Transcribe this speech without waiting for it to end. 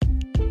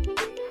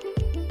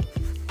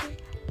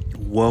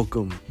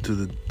Welcome to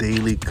the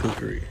Daily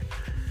Cookery.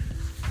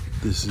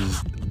 This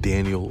is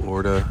Daniel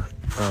Orta.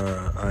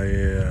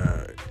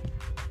 I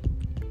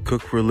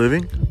cook for a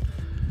living.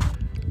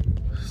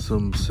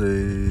 Some say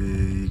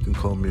you can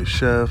call me a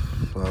chef.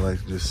 I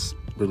like to just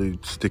really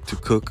stick to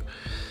cook.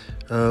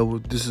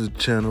 This is a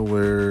channel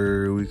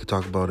where we can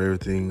talk about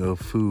everything of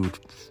food,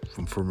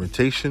 from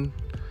fermentation,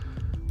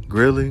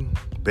 grilling,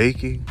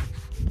 baking,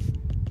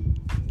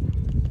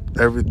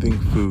 everything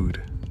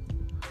food.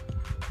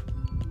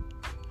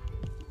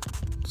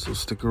 So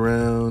stick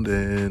around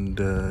and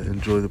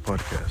enjoy the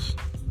podcast.